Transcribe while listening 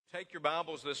Take your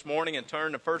Bibles this morning and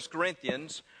turn to 1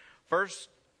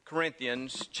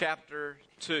 Corinthians chapter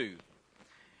 2.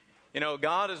 You know,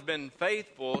 God has been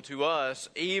faithful to us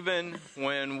even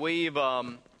when we've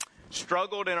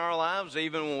struggled in our lives,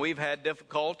 even when we've had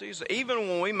difficulties, even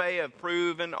when we may have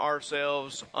proven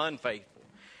ourselves unfaithful.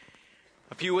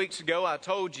 A few weeks ago, I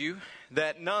told you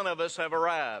that none of us have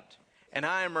arrived, and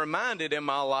I am reminded in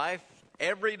my life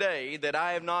every day that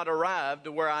I have not arrived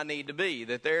to where I need to be,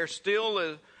 that there still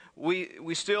is,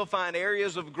 we still find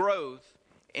areas of growth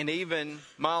in even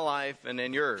my life and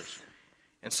in yours.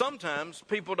 And sometimes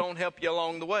people don't help you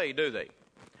along the way, do they?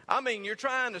 I mean, you're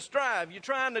trying to strive, you're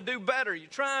trying to do better, you're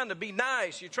trying to be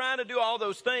nice, you're trying to do all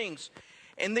those things,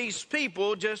 and these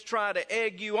people just try to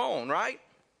egg you on, right?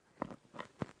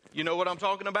 You know what I'm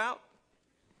talking about?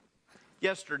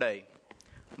 Yesterday,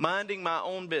 minding my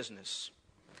own business,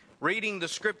 reading the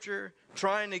scripture,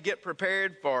 trying to get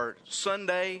prepared for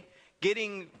Sunday,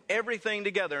 getting everything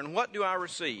together. And what do I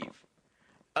receive?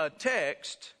 A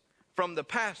text from the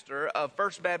pastor of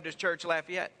First Baptist Church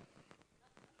Lafayette,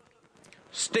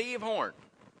 Steve Horn,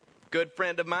 good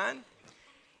friend of mine.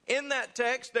 In that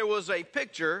text, there was a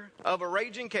picture of a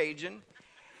Raging Cajun,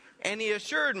 and he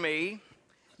assured me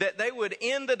that they would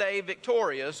end the day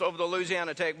victorious over the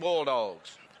Louisiana Tech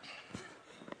Bulldogs.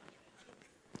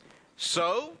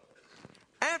 So,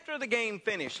 after the game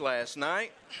finished last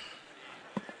night,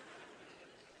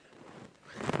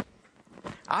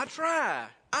 I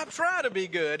try to be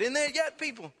good, and yet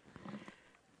people.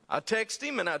 I texted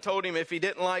him and I told him if he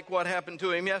didn't like what happened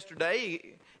to him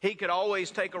yesterday, he could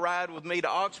always take a ride with me to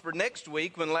Oxford next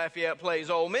week when Lafayette plays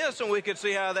Ole Miss, and we could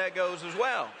see how that goes as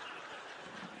well.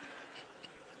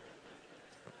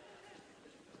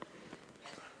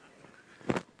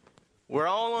 We're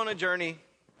all on a journey.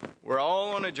 We're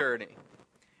all on a journey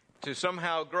to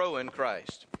somehow grow in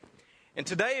Christ. And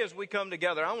today as we come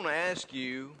together, I want to ask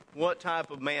you, what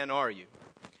type of man are you?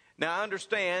 Now, I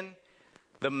understand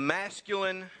the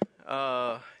masculine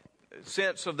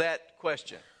sense of that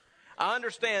question. I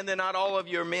understand that not all of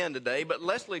you are men today, but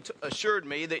Leslie assured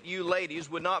me that you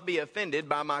ladies would not be offended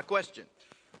by my question.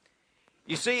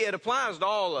 You see, it applies to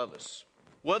all of us.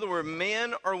 Whether we're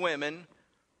men or women,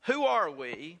 who are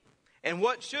we and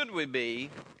what should we be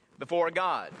before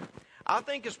God? I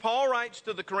think as Paul writes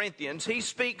to the Corinthians, he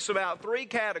speaks about three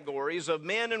categories of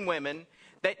men and women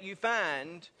that you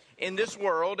find in this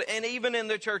world and even in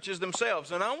the churches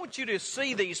themselves. And I want you to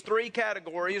see these three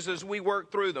categories as we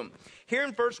work through them. Here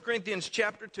in 1 Corinthians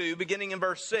chapter 2, beginning in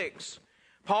verse 6,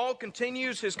 Paul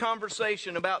continues his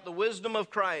conversation about the wisdom of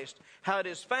Christ, how it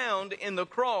is found in the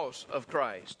cross of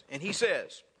Christ. And he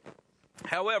says,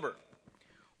 "However,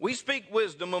 we speak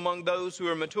wisdom among those who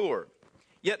are mature,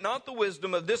 yet not the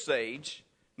wisdom of this age,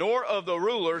 nor of the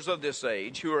rulers of this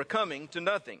age who are coming to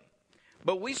nothing.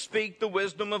 But we speak the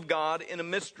wisdom of God in a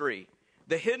mystery,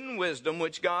 the hidden wisdom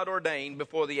which God ordained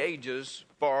before the ages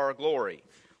for our glory,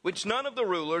 which none of the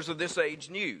rulers of this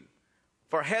age knew.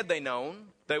 For had they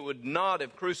known, they would not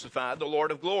have crucified the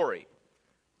Lord of glory.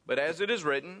 But as it is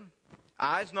written,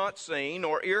 eyes not seen,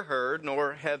 nor ear heard,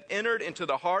 nor have entered into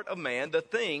the heart of man the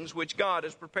things which God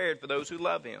has prepared for those who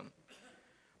love him.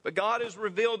 But God has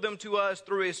revealed them to us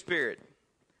through his Spirit.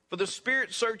 For the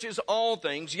Spirit searches all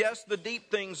things, yes, the deep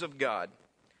things of God.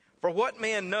 For what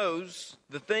man knows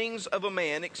the things of a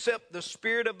man except the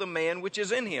spirit of the man which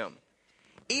is in him?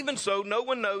 Even so, no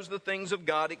one knows the things of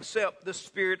God except the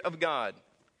Spirit of God.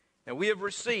 And we have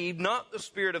received not the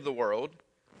spirit of the world,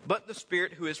 but the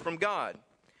Spirit who is from God,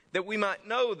 that we might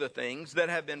know the things that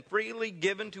have been freely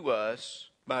given to us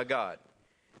by God.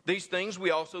 These things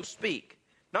we also speak,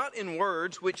 not in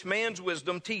words which man's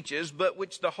wisdom teaches, but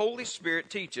which the Holy Spirit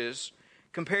teaches,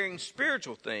 comparing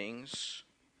spiritual things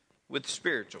with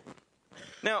spiritual."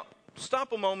 Now,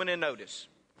 stop a moment and notice.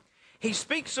 He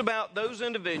speaks about those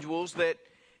individuals that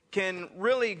can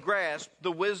really grasp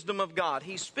the wisdom of God.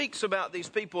 He speaks about these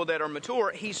people that are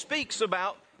mature. He speaks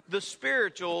about the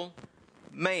spiritual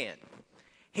man.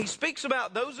 He speaks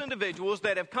about those individuals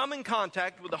that have come in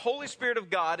contact with the Holy Spirit of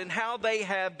God and how they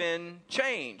have been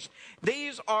changed.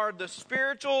 These are the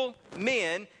spiritual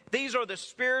men. These are the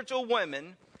spiritual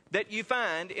women that you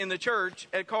find in the church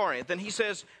at Corinth. And he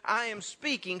says, I am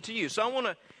speaking to you. So I want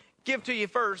to give to you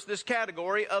first this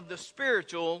category of the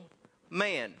spiritual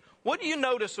man. What do you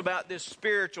notice about this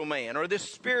spiritual man or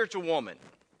this spiritual woman?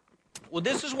 Well,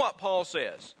 this is what Paul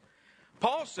says.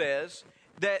 Paul says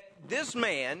that this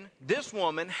man, this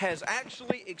woman, has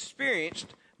actually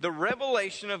experienced the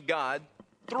revelation of God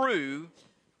through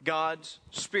God's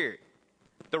Spirit.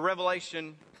 The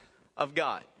revelation of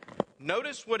God.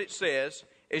 Notice what it says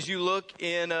as you look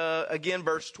in, again,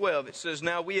 verse 12, it says,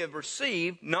 "Now we have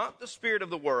received not the spirit of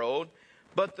the world,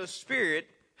 but the Spirit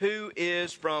who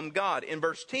is from God." In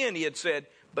verse 10, he had said,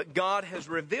 "But God has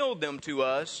revealed them to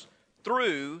us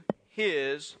through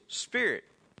His Spirit."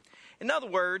 In other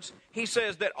words, he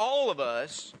says that all of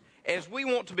us, as we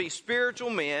want to be spiritual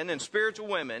men and spiritual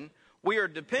women, we are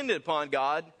dependent upon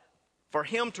God for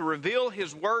Him to reveal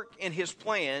His work and His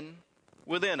plan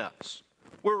within us.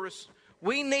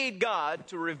 We need God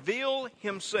to reveal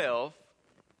Himself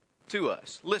to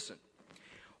us. Listen,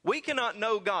 we cannot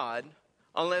know God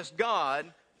unless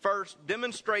God first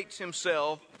demonstrates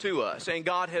Himself to us, and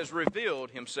God has revealed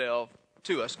Himself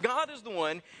to us. God is the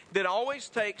one that always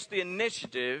takes the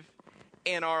initiative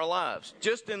in our lives,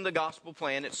 just in the gospel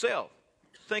plan itself.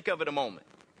 Think of it a moment.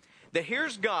 That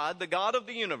here's God, the God of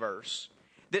the universe,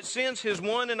 that sends His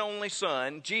one and only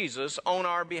Son, Jesus, on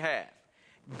our behalf.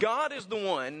 God is the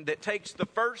one that takes the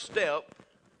first step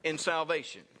in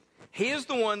salvation. He is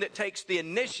the one that takes the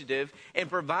initiative in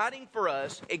providing for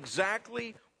us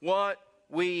exactly what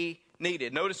we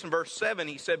needed. Notice in verse 7,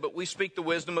 he said, "But we speak the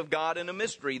wisdom of God in a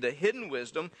mystery, the hidden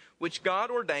wisdom which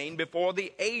God ordained before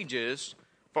the ages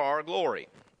for our glory."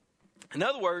 In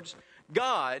other words,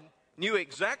 God knew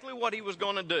exactly what He was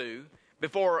going to do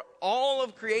before all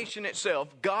of creation itself.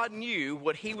 God knew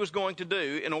what He was going to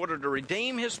do in order to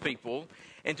redeem His people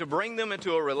and to bring them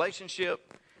into a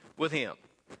relationship with Him.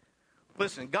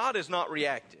 Listen, God is not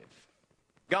reactive.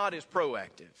 God is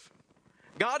proactive.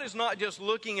 God is not just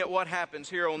looking at what happens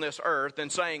here on this earth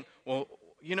and saying, "Well,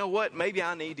 you know what? Maybe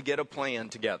I need to get a plan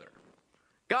together."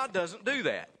 God doesn't do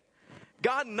that.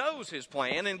 God knows His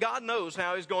plan, and God knows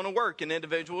how He's going to work in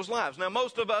individuals' lives. Now,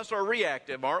 most of us are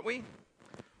reactive, aren't we?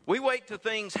 We wait till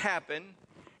things happen,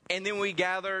 and then we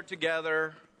gather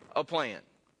together a plan.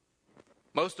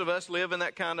 Most of us live in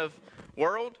that kind of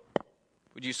world.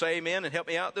 Would you say amen and help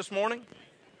me out this morning?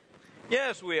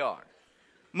 Yes, we are.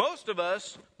 Most of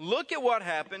us look at what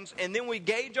happens, and then we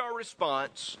gauge our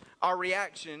response, our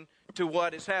reaction to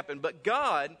what has happened. But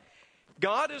God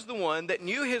is the one that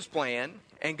knew His plan,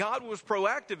 and God was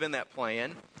proactive in that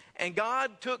plan, and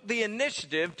God took the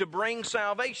initiative to bring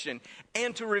salvation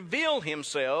and to reveal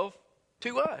Himself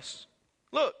to us.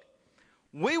 Look,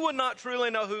 we would not truly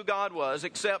know who God was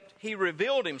except He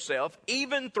revealed Himself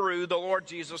even through the Lord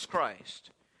Jesus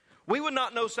Christ. We would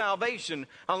not know salvation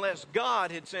unless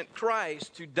God had sent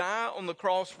Christ to die on the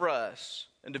cross for us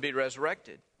and to be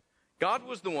resurrected. God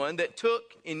was the one that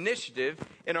took initiative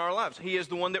in our lives. He is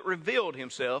the one that revealed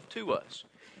Himself to us.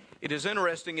 It is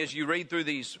interesting as you read through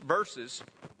these verses,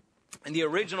 in the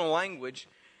original language,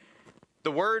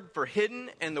 the word for hidden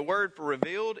and the word for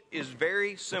revealed is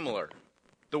very similar.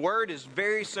 The word is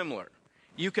very similar.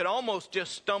 You could almost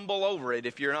just stumble over it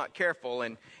if you're not careful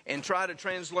and try to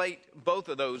translate both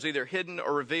of those, either hidden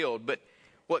or revealed. But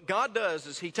what God does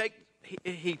is He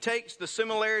takes the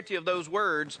similarity of those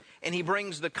words and He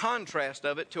brings the contrast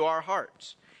of it to our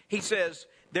hearts. He says,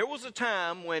 there was a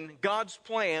time when God's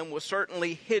plan was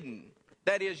certainly hidden.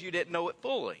 That is, you didn't know it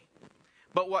fully.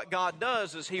 But what God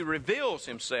does is He reveals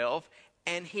Himself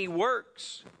and He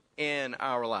works in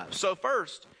our lives. So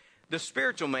first, the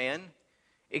spiritual man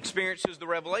experiences the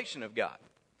revelation of God.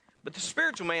 But the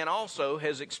spiritual man also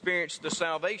has experienced the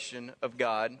salvation of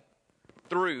God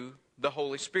through the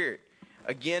Holy Spirit.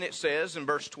 Again, it says in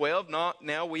verse 12,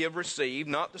 "Now we have received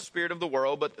not the spirit of the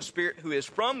world, but the Spirit who is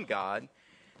from God,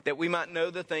 that we might know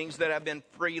the things that have been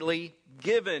freely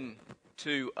given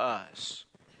to us."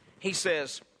 He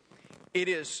says, it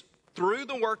is through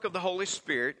the work of the Holy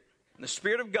Spirit, the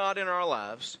Spirit of God in our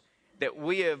lives, that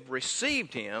we have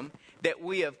received Him, that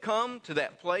we have come to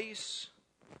that place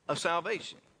of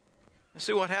salvation.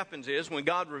 See, what happens is when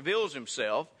God reveals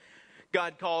Himself,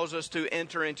 God calls us to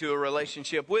enter into a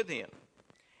relationship with Him.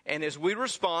 And as we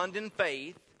respond in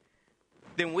faith,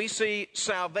 then we see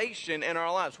salvation in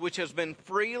our lives, which has been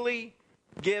freely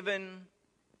given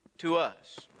to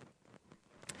us.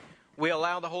 We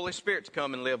allow the Holy Spirit to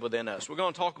come and live within us. We're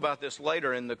going to talk about this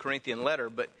later in the Corinthian letter,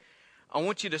 but I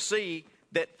want you to see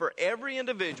that for every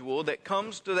individual that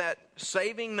comes to that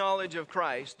saving knowledge of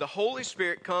Christ, the Holy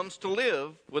Spirit comes to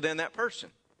live within that person.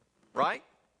 Right?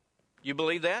 You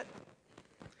believe that?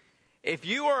 If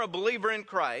you are a believer in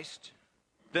Christ,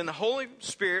 then the Holy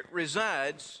Spirit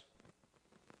resides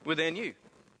within you.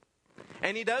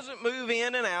 And He doesn't move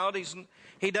in and out.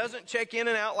 He doesn't check in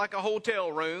and out like a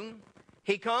hotel room.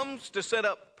 He comes to set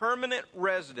up permanent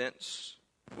residence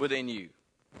within you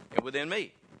and within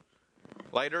me.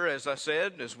 Later, as I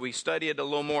said, as we study it a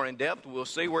little more in depth, we'll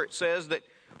see where it says that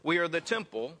we are the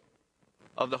temple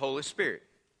of the Holy Spirit.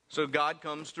 So God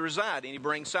comes to reside, and He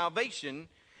brings salvation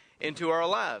into our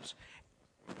lives.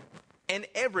 And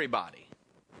everybody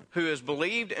who has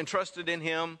believed and trusted in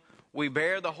him, we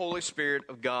bear the Holy Spirit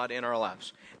of God in our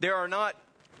lives. There are not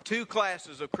two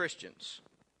classes of Christians.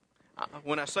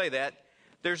 When I say that,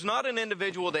 there's not an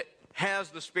individual that has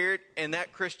the Spirit and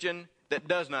that Christian that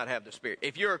does not have the Spirit.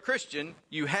 If you're a Christian,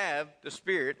 you have the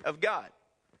Spirit of God.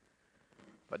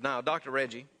 But now, Dr.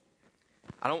 Reggie,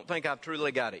 I don't think I've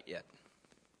truly got it yet.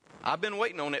 I've been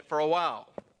waiting on it for a while,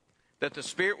 that the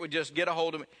Spirit would just get a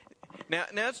hold of me. Now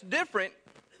it's different.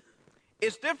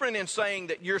 It's different in saying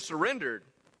that you're surrendered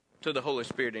to the Holy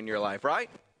Spirit in your life, right?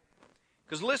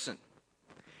 Because listen,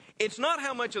 it's not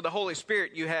how much of the Holy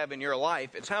Spirit you have in your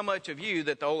life, it's how much of you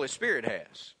that the Holy Spirit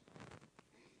has.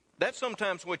 That's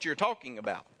sometimes what you're talking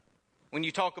about when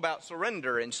you talk about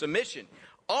surrender and submission.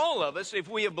 All of us, if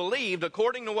we have believed,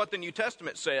 according to what the New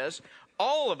Testament says,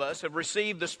 all of us have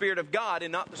received the Spirit of God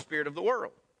and not the spirit of the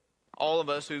world. All of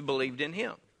us who believed in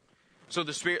him. So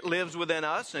the Spirit lives within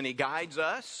us and he guides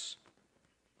us.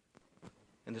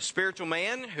 And the spiritual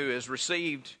man who has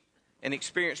received and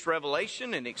experienced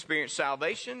revelation and experienced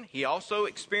salvation, he also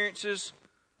experiences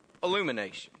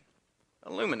illumination.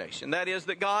 Illumination. That is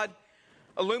that God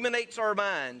illuminates our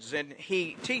minds and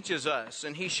he teaches us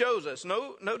and he shows us.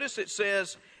 Notice it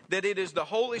says that it is the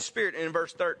Holy Spirit in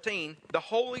verse 13, the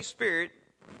Holy Spirit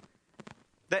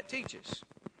that teaches.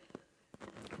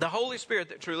 The Holy Spirit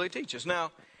that truly teaches.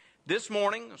 Now, this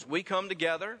morning, as we come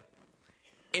together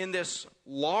in this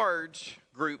large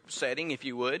group setting, if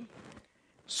you would,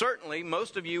 certainly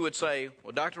most of you would say,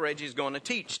 well, Dr. Reggie is going to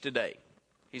teach today.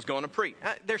 He's going to preach.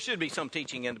 There should be some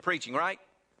teaching in the preaching, right?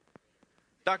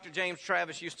 Dr. James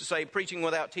Travis used to say, preaching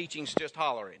without teaching is just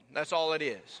hollering. That's all it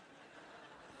is.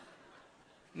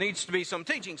 Needs to be some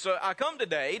teaching. So I come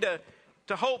today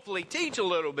to hopefully teach a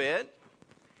little bit.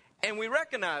 And we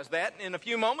recognize that. In a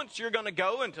few moments, you're going to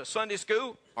go into Sunday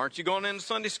school. Aren't you going into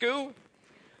Sunday school?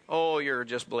 Oh, you're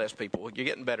just blessed people. You're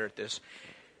getting better at this.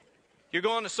 You're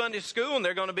going to Sunday school, and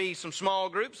there are going to be some small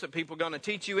groups that people are going to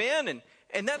teach you in.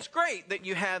 And that's great that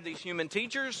you have these human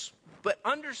teachers. But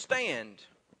understand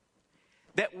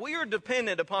that we are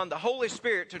dependent upon the Holy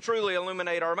Spirit to truly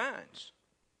illuminate our minds.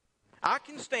 I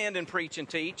can stand and preach and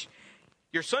teach.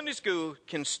 Your Sunday school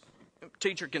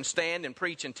teacher can stand and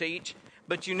preach and teach.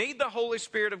 But you need the Holy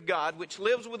Spirit of God, which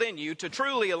lives within you, to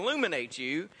truly illuminate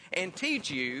you and teach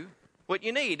you what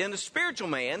you need. And the spiritual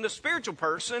man, the spiritual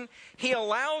person, he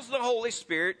allows the Holy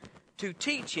Spirit to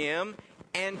teach him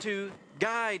and to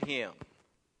guide him.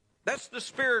 That's the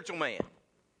spiritual man.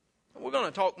 We're going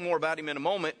to talk more about him in a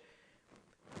moment.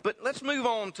 But let's move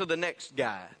on to the next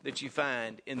guy that you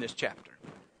find in this chapter.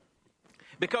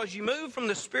 Because you move from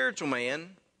the spiritual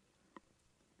man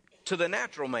to the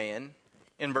natural man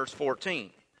in verse 14.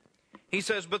 He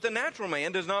says, but the natural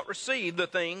man does not receive the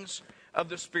things of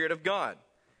the Spirit of God,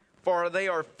 for they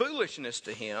are foolishness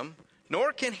to him,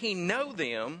 nor can he know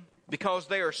them because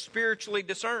they are spiritually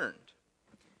discerned.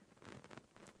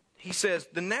 He says,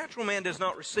 the natural man does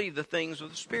not receive the things of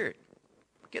the Spirit.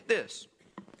 Get this.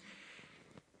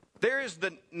 There is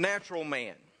the natural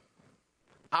man.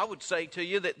 I would say to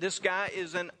you that this guy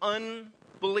is an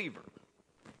unbeliever.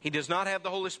 He does not have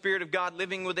the Holy Spirit of God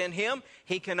living within him.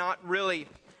 He cannot really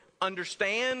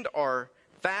understand or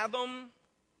fathom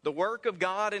the work of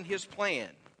God and his plan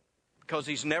because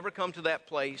he's never come to that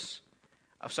place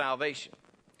of salvation.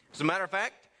 As a matter of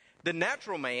fact, the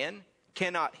natural man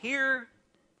cannot hear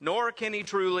nor can he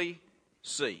truly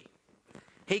see.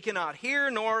 He cannot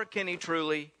hear nor can he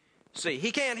truly see.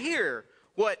 He can't hear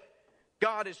what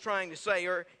God is trying to say,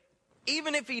 or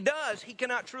even if he does, he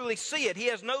cannot truly see it. He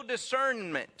has no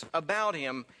discernment about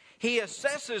him. He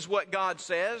assesses what God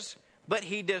says, but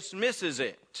he dismisses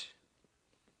it.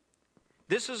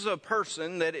 This is a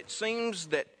person that it seems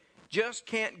that just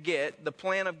can't get the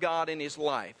plan of God in his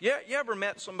life. You ever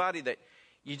met somebody that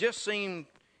you just seemed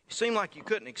like you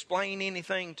couldn't explain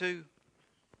anything to?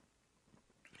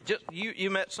 You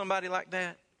met somebody like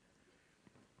that?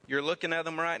 You're looking at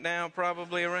them right now,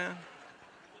 probably around.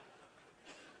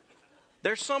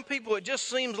 There's some people, it just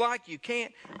seems like you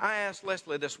can't. I asked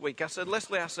Leslie this week,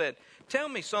 Leslie, tell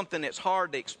me something that's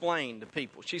hard to explain to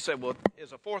people. She said, well,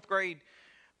 as a fourth grade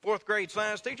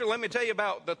science teacher, let me tell you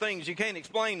about the things you can't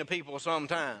explain to people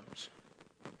sometimes.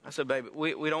 I said, baby,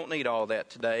 we don't need all that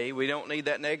today. We don't need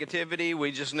that negativity.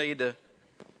 We just need to.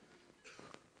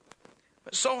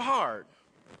 It's so hard.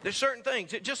 There's certain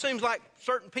things. It just seems like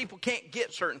certain people can't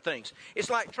get certain things. It's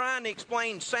like trying to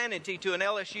explain sanity to an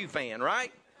LSU fan,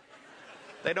 right?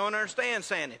 They don't understand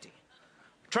sanity.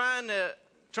 Trying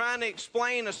to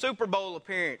explain a Super Bowl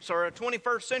appearance or a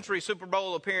 21st century Super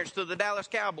Bowl appearance to the Dallas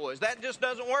Cowboys. That just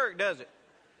doesn't work, does it?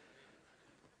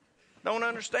 Don't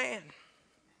understand.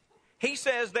 He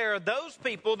says there are those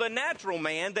people, the natural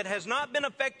man, that has not been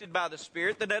affected by the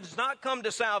Spirit, that has not come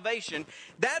to salvation.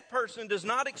 That person does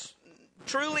not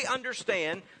truly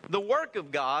understand the work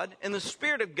of God and the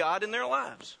Spirit of God in their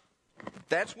lives.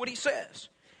 That's what he says.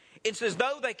 It's as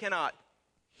though they cannot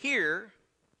hear.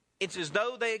 It's as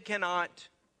though they cannot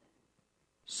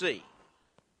see.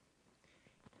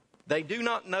 They do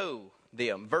not know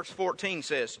them. Verse 14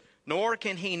 says, nor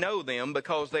can he know them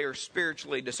because they are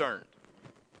spiritually discerned.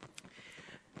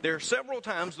 There are several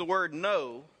times the word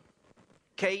know,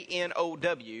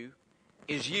 K-N-O-W,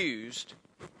 is used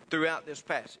throughout this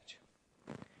passage.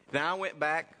 Now I went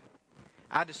back,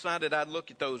 I decided I'd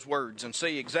look at those words and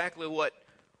see exactly what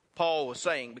Paul was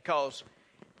saying, because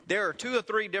there are 2 or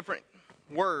 3 different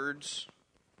words,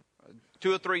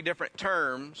 2 or 3 different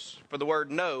terms for the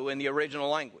word know in the original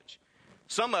language.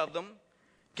 Some of them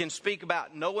can speak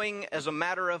about knowing as a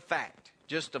matter of fact,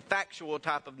 just a factual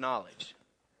type of knowledge.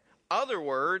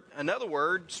 Another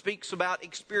word speaks about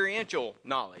experiential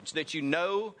knowledge, that you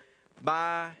know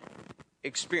by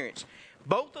experience.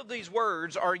 Both of these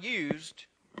words are used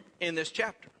in this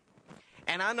chapter.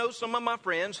 And I know some of my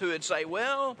friends who would say,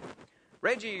 well,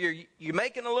 Reggie, you're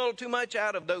making a little too much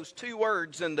out of those 2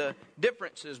 words and the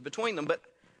differences between them. But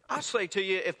I say to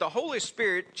you, if the Holy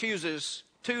Spirit chooses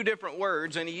 2 different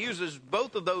words and he uses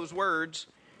both of those words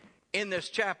in this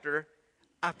chapter,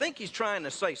 I think he's trying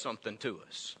to say something to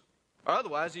us. Or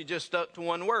otherwise, he just stuck to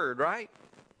 1 word, right?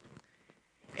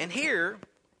 And here,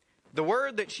 the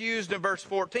word that's used in verse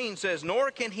 14 says, nor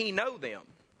can he know them.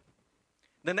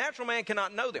 The natural man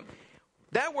cannot know them.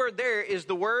 That word there is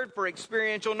the word for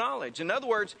experiential knowledge. In other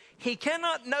words, he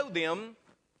cannot know them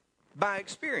by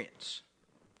experience.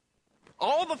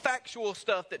 All the factual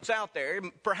stuff that's out there,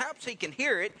 perhaps he can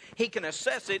hear it, he can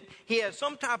assess it, he has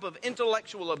some type of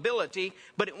intellectual ability,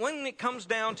 but when it comes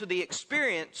down to the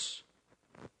experience,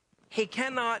 he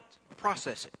cannot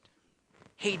process it.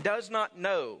 He does not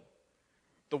know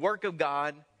the work of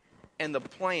God and the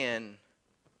plan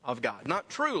of God. Not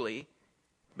truly,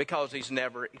 because he's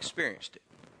never experienced it.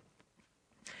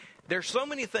 There's so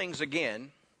many things,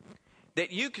 again,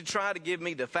 that you could try to give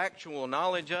me the factual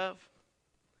knowledge of,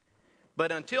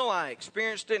 but until I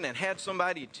experienced it and had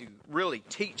somebody to really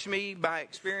teach me by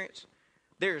experience,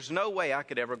 there's no way I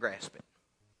could ever grasp it.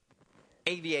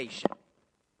 Aviation.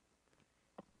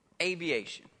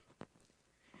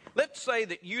 Let's say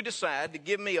that you decide to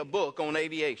give me a book on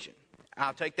aviation.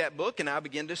 I'll take that book and I'll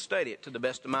begin to study it to the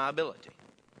best of my ability.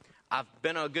 I've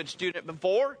been a good student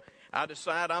before. I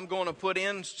decide I'm going to put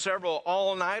in several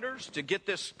all-nighters to get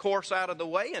this course out of the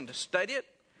way and to study it.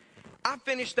 I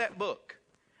finish that book.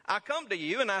 I come to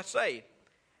you and I say,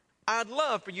 I'd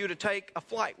love for you to take a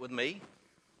flight with me.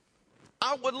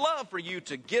 I would love for you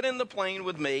to get in the plane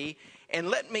with me and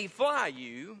let me fly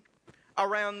you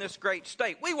around this great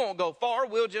state. We won't go far.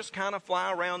 We'll just kind of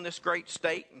fly around this great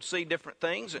state and see different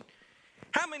things. And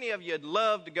how many of you would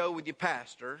love to go with your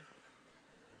pastor?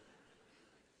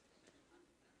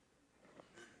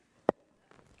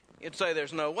 You'd say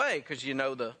there's no way because you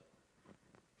know the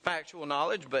factual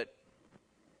knowledge, but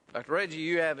Dr. Reggie,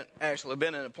 you haven't actually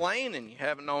been in a plane and you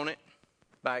haven't known it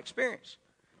by experience.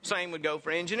 Same would go for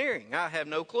engineering. I have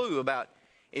no clue about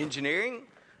engineering.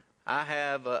 I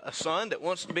have a son that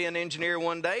wants to be an engineer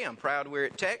one day. I'm proud we're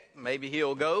at Tech. Maybe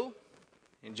he'll go,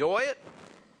 enjoy it.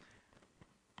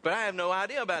 But I have no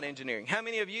idea about engineering. How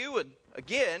many of you would,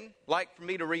 again, like for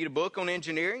me to read a book on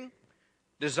engineering,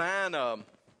 design a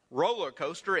roller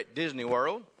coaster at Disney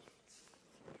World,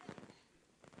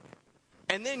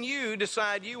 and then you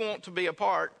decide you want to be a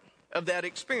part of that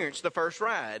experience, the first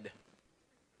ride?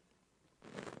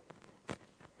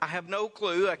 I have no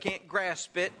clue. I can't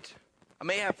grasp it. I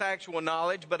may have factual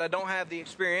knowledge, but I don't have the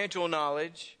experiential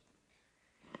knowledge.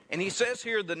 And he says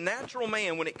here, the natural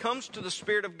man, when it comes to the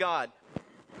Spirit of God,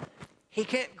 he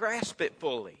can't grasp it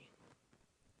fully.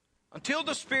 Until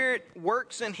the Spirit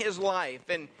works in his life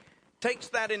and takes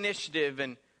that initiative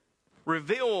and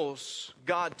reveals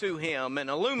God to him and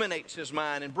illuminates his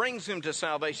mind and brings him to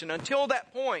salvation, until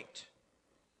that point,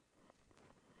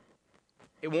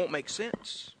 it won't make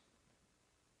sense.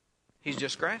 He's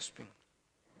just grasping.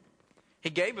 He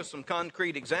gave us some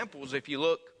concrete examples. If you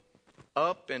look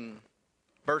up in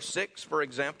verse 6, for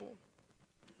example,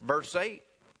 verse 8,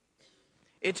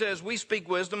 it says, we speak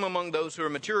wisdom among those who are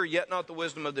mature, yet not the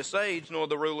wisdom of this age, nor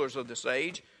the rulers of this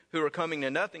age, who are coming to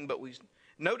nothing. But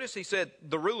notice he said,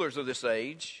 the rulers of this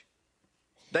age,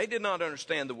 they did not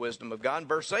understand the wisdom of God. In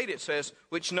verse 8 it says,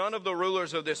 which none of the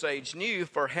rulers of this age knew,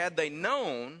 for had they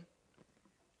known,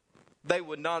 they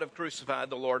would not have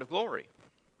crucified the Lord of glory.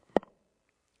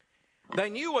 They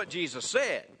knew what Jesus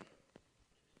said.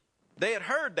 They had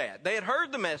heard that. They had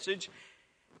heard the message.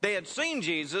 They had seen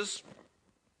Jesus,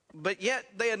 but yet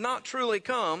they had not truly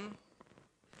come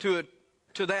to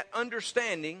that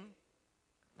understanding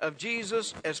of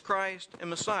Jesus as Christ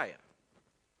and Messiah.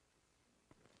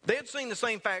 They had seen the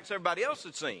same facts everybody else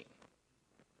had seen,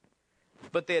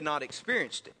 but they had not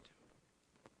experienced it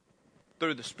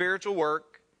through the spiritual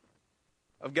work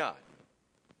of God.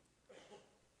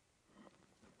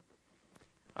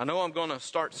 I know I'm going to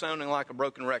start sounding like a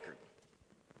broken record,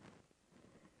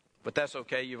 but that's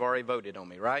okay. You've already voted on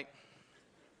me, right?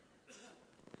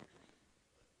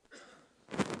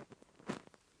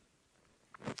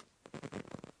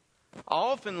 I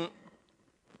often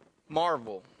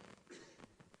marvel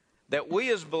that we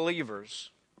as believers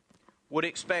would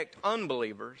expect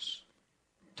unbelievers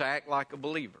to act like a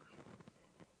believer.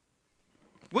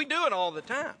 We do it all the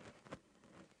time.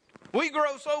 We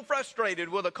grow so frustrated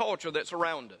with the culture that's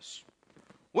around us.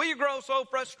 We grow so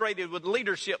frustrated with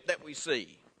leadership that we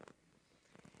see.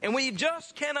 And we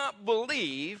just cannot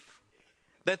believe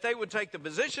that they would take the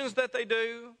positions that they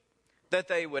do, that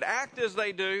they would act as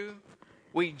they do.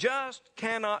 We just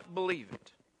cannot believe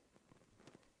it.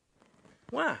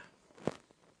 Why?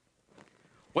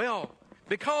 Well,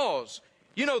 because,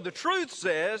 the truth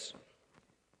says,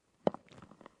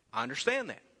 I understand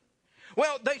that.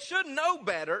 Well, they should know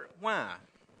better. Why?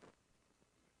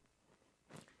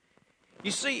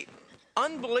 You see,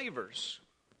 unbelievers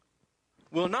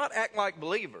will not act like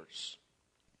believers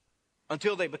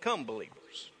until they become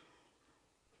believers.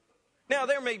 Now,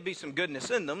 there may be some goodness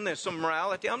in them. There's some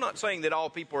morality. I'm not saying that all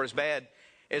people are as bad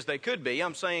as they could be.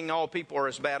 I'm saying all people are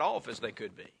as bad off as they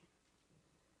could be.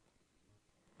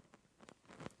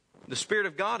 The Spirit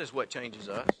of God is what changes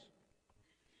us.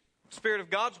 The Spirit of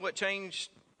God is what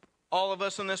changed all of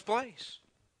us in this place.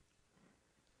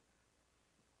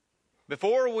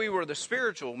 Before we were the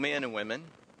spiritual men and women,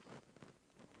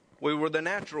 we were the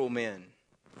natural men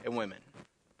and women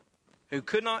who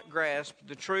could not grasp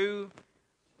the true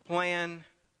plan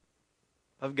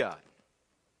of God.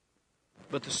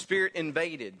 But the Spirit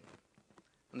invaded,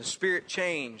 and the Spirit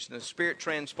changed, and the Spirit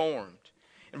transformed.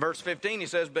 In verse 15 he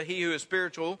says, but he who is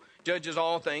spiritual judges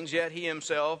all things, yet he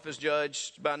himself is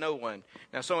judged by no one.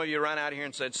 Now some of you ran out of here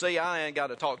and said, see, I ain't got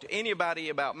to talk to anybody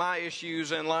about my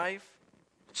issues in life.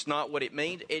 It's not what it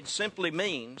means. It simply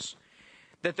means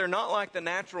that they're not like the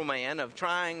natural man of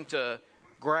trying to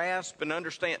grasp and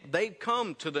understand. They've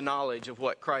come to the knowledge of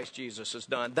what Christ Jesus has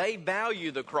done. They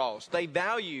value the cross. They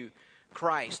value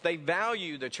Christ. They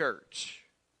value the church.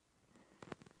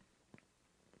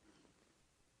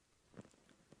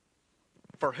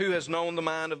 For who has known the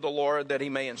mind of the Lord that he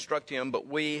may instruct him? But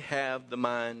we have the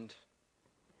mind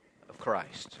of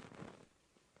Christ.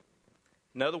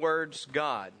 In other words,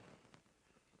 God,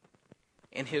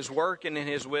 in his work and in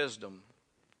his wisdom,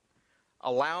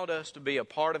 allowed us to be a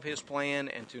part of his plan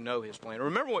and to know his plan.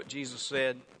 Remember what Jesus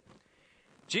said?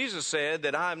 Jesus said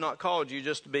that I have not called you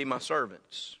just to be my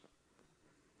servants,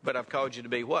 but I've called you to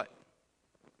be what?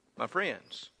 My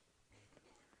friends.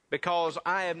 Because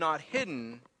I have not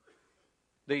hidden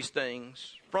these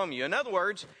things from you. In other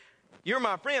words, you're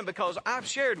my friend because I've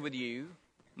shared with you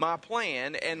my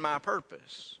plan and my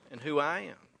purpose and who I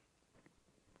am.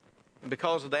 And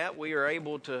because of that, we are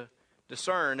able to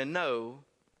discern and know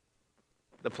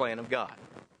the plan of God.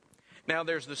 Now,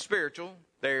 there's the spiritual,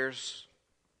 there's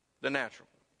the natural.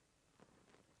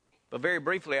 But very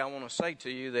briefly, I want to say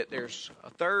to you that there's a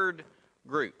third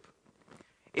group.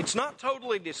 It's not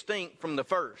totally distinct from the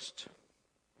first,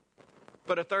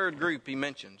 but a third group he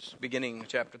mentions, beginning in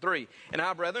chapter 3. And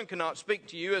I, brethren, cannot speak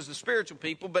to you as the spiritual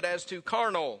people, but as to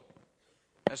carnal,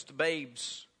 as to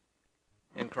babes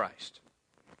in Christ.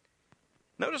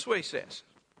 Notice what he says.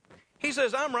 He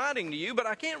says, I'm writing to you, but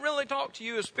I can't really talk to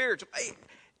you as spiritual.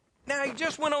 Now, he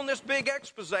just went on this big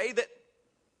expose that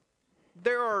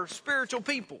there are spiritual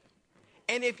people.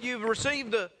 And if you've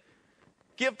received the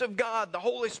gift of God, the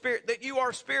Holy Spirit, that you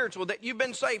are spiritual, that you've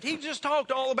been saved. He just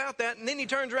talked all about that, and then he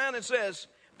turns around and says,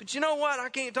 but you know what? I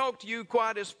can't talk to you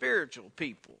quite as spiritual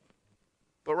people,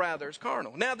 but rather as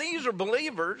carnal. Now, these are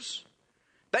believers.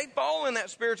 They fall in that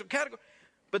spiritual category.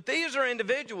 But these are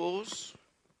individuals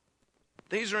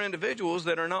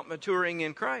that are not maturing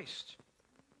in Christ.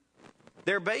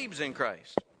 They're babes in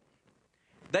Christ.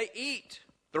 They eat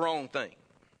the wrong thing.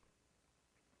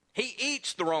 He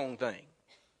eats the wrong thing.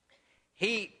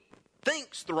 He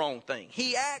thinks the wrong thing.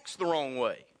 He acts the wrong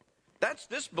way. That's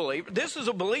this believer. This is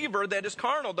a believer that is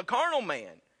carnal, the carnal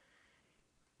man.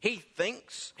 He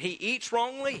thinks, he eats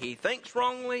wrongly, he thinks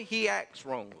wrongly, he acts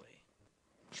wrongly.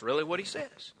 That's really what he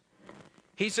says.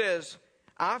 He says,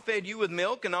 I fed you with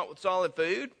milk and not with solid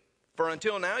food. For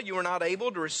until now you were not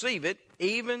able to receive it,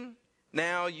 even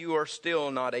now you are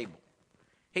still not able.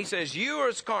 He says you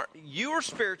are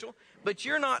spiritual, but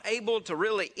you're not able to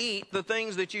really eat the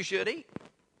things that you should eat.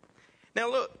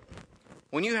 Now look,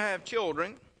 when you have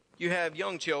children, you have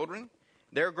young children,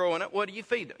 they're growing up, what do you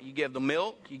feed them? You give them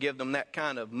milk, you give them that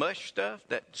kind of mush stuff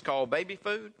that's called baby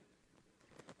food.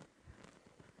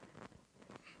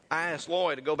 I asked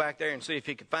Lloyd to go back there and see if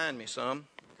he could find me some.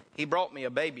 He brought me a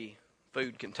baby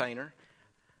food container.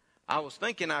 I was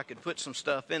thinking I could put some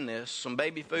stuff in this, some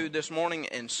baby food this morning,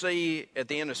 and see at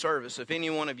the end of service if any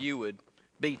one of you would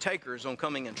be takers on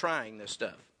coming and trying this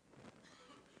stuff.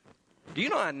 Do you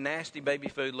know how nasty baby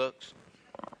food looks?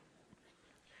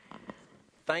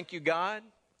 Thank you, God.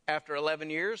 After 11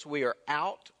 years, we are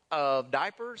out of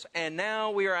diapers, and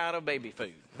now we are out of baby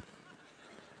food.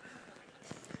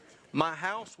 My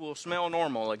house will smell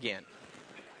normal again.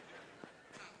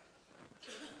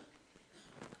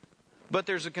 But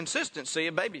there's a consistency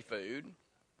of baby food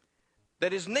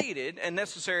that is needed and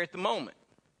necessary at the moment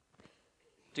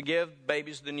to give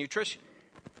babies the nutrition.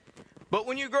 But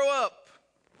when you grow up,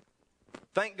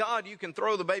 thank God you can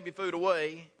throw the baby food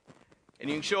away and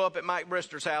you can show up at Mike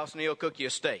Brister's house and he'll cook you a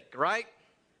steak, right?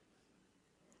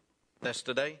 That's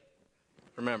today.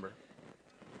 Remember.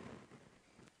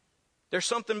 There's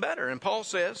something better. And Paul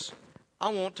says, I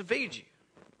want to feed you.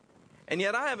 And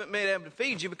yet I haven't been able to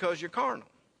feed you because you're carnal.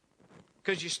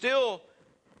 Because you're still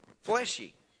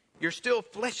fleshy. You're still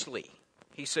fleshly,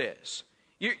 he says.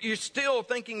 You're still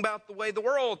thinking about the way the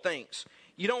world thinks.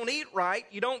 You don't eat right.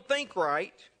 You don't think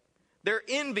right. There's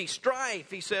envy, strife,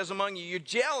 he says, among you. You're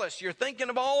jealous. You're thinking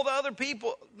of all the other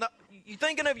people. You're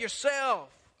thinking of yourself.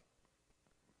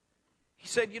 He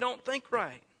said, you don't think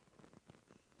right.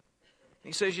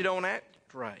 He says you don't act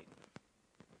right.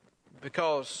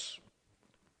 Because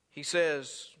he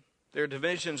says there are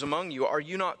divisions among you. Are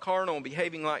you not carnal,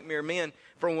 behaving like mere men?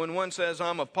 For when one says,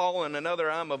 I'm of Paul, and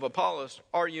another, I'm of Apollos,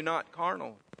 are you not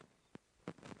carnal?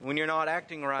 When you're not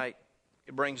acting right,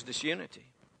 it brings disunity.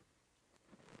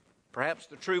 Perhaps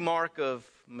the true mark of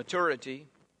maturity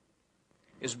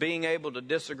is being able to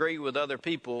disagree with other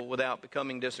people without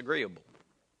becoming disagreeable.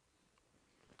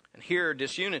 And here,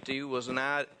 disunity was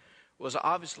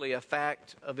obviously a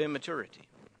fact of immaturity.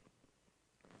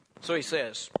 So he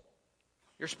says,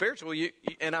 you're spiritual,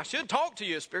 and I should talk to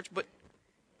you as spiritual, but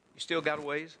you still got a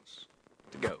ways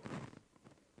to go.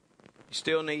 You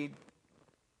still need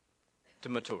to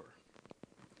mature.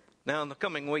 Now, in the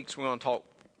coming weeks, we're going to talk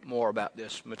more about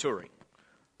this maturing,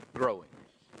 growing.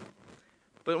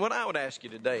 But what I would ask you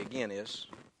today, again, is,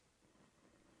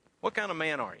 what kind of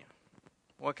man are you?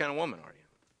 What kind of woman are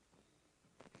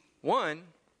you? One,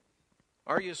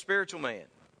 are you a spiritual man?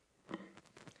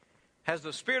 Has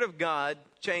the Spirit of God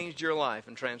changed your life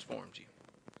and transformed you?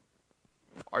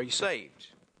 Are you saved?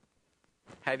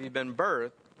 Have you been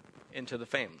birthed into the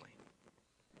family?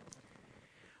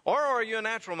 Or are you a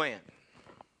natural man?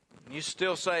 You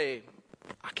still say,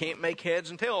 I can't make heads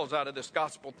and tails out of this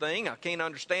gospel thing. I can't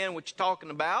understand what you're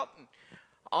talking about. And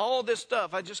all this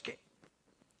stuff, I just can't.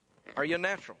 Are you a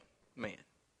natural man?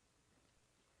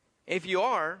 If you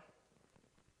are,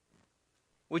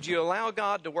 would you allow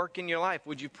God to work in your life?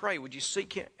 Would you pray? Would you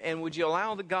seek Him? And would you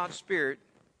allow the God Spirit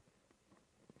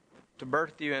to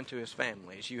birth you into His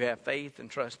family as you have faith and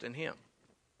trust in Him?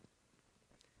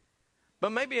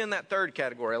 But maybe in that third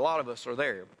category, a lot of us are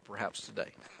there perhaps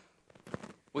today.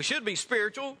 We should be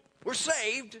spiritual. We're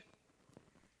saved.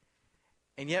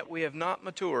 And yet we have not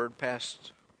matured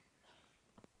past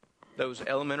those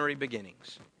elementary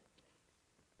beginnings.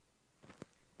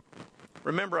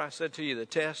 Remember I said to you the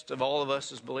test of all of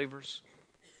us as believers?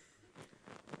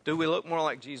 Do we look more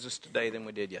like Jesus today than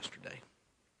we did yesterday?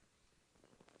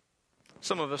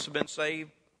 Some of us have been saved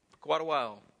for quite a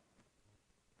while.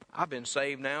 I've been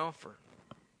saved now for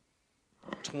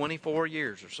 24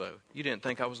 years or so. You didn't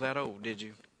think I was that old, did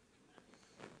you?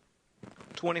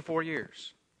 24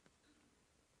 years.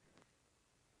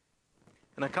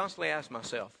 And I constantly ask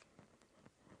myself,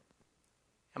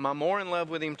 am I more in love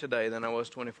with Him today than I was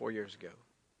 24 years ago?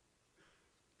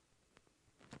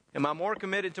 Am I more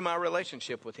committed to my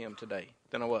relationship with Him today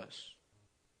than I was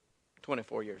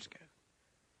 24 years ago?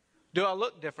 Do I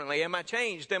look differently? Am I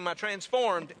changed? Am I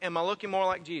transformed? Am I looking more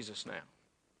like Jesus now?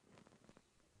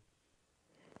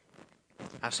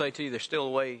 I say to you, there's still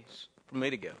a ways for me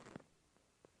to go.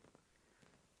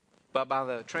 But by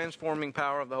the transforming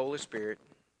power of the Holy Spirit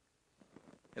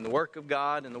and the work of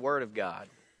God and the Word of God,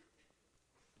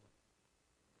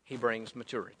 He brings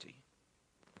maturity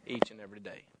each and every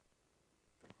day.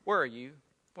 Where are you?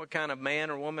 What kind of man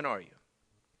or woman are you?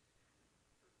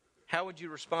 How would you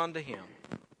respond to Him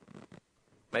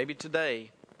Maybe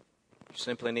today you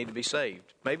simply need to be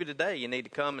saved. Maybe today you need to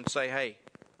come and say, hey,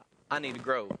 I need to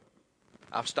grow.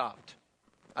 I've stopped.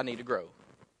 I need to grow.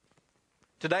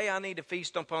 Today I need to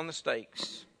feast upon the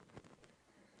steaks,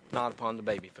 not upon the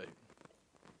baby food.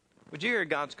 Would you hear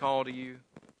God's call to you,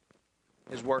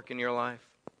 His work in your life?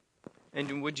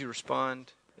 And would you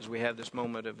respond as we have this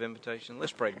moment of invitation?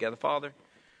 Let's pray together. Father,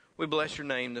 we bless your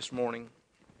name this morning.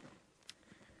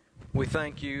 We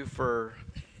thank you for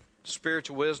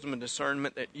spiritual wisdom and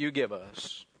discernment that you give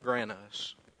us, grant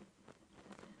us.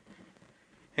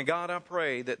 And God, I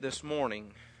pray that this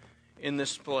morning, in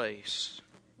this place,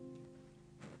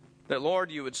 that,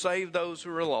 Lord, you would save those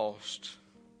who are lost,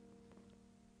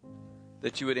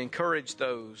 that you would encourage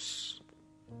those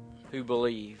who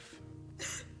believe.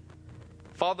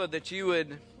 Father, that you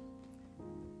would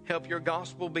help your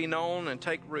gospel be known and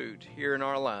take root here in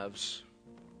our lives.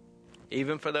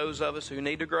 Even for those of us who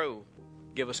need to grow,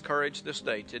 give us courage this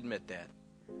day to admit that.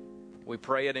 We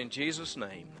pray it in Jesus'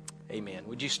 name. Amen.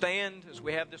 Would you stand as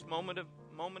we have this moment of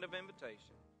invitation?